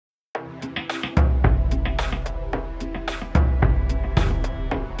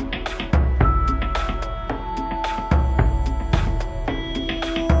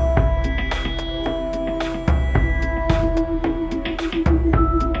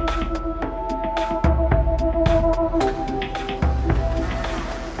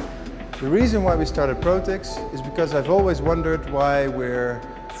reason why we started Protix is because I've always wondered why we're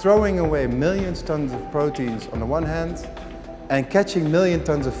throwing away millions tons of proteins on the one hand and catching million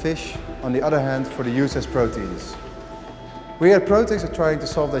tons of fish on the other hand for the use as proteins. We at Protix are trying to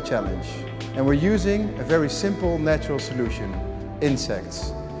solve that challenge, and we're using a very simple natural solution: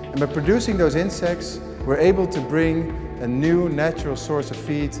 insects. And by producing those insects, we're able to bring a new natural source of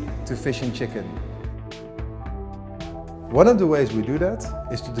feed to fish and chicken. One of the ways we do that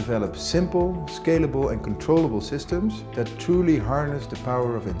is to develop simple, scalable and controllable systems that truly harness the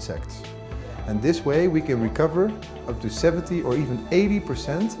power of insects. And this way we can recover up to 70 or even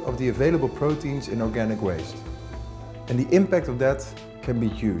 80% of the available proteins in organic waste. And the impact of that can be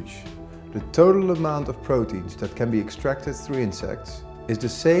huge. The total amount of proteins that can be extracted through insects is the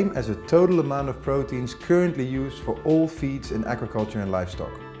same as the total amount of proteins currently used for all feeds in agriculture and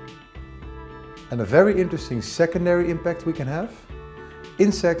livestock. And a very interesting secondary impact we can have: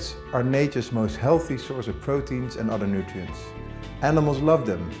 insects are nature's most healthy source of proteins and other nutrients. Animals love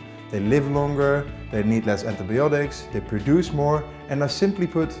them. They live longer, they need less antibiotics, they produce more, and simply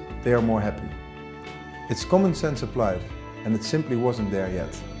put, they are more happy. It's common sense applied, and it simply wasn't there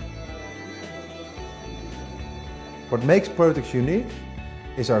yet. What makes Protix unique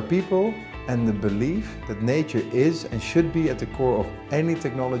is our people and the belief that nature is and should be at the core of any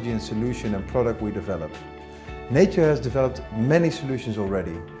technology and solution and product we develop. Nature has developed many solutions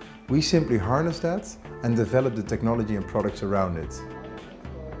already. We simply harness that and develop the technology and products around it.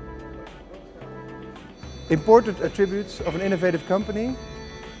 Important attributes of an innovative company.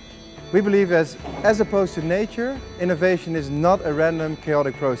 We believe as opposed to nature, innovation is not a random,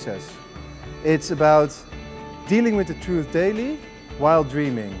 chaotic process. It's about dealing with the truth daily while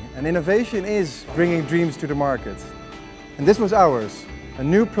dreaming. And innovation is bringing dreams to the market. And this was ours, a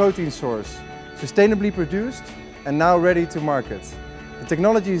new protein source, sustainably produced and now ready to market. The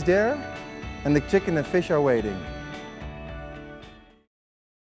technology is there and the chicken and fish are waiting.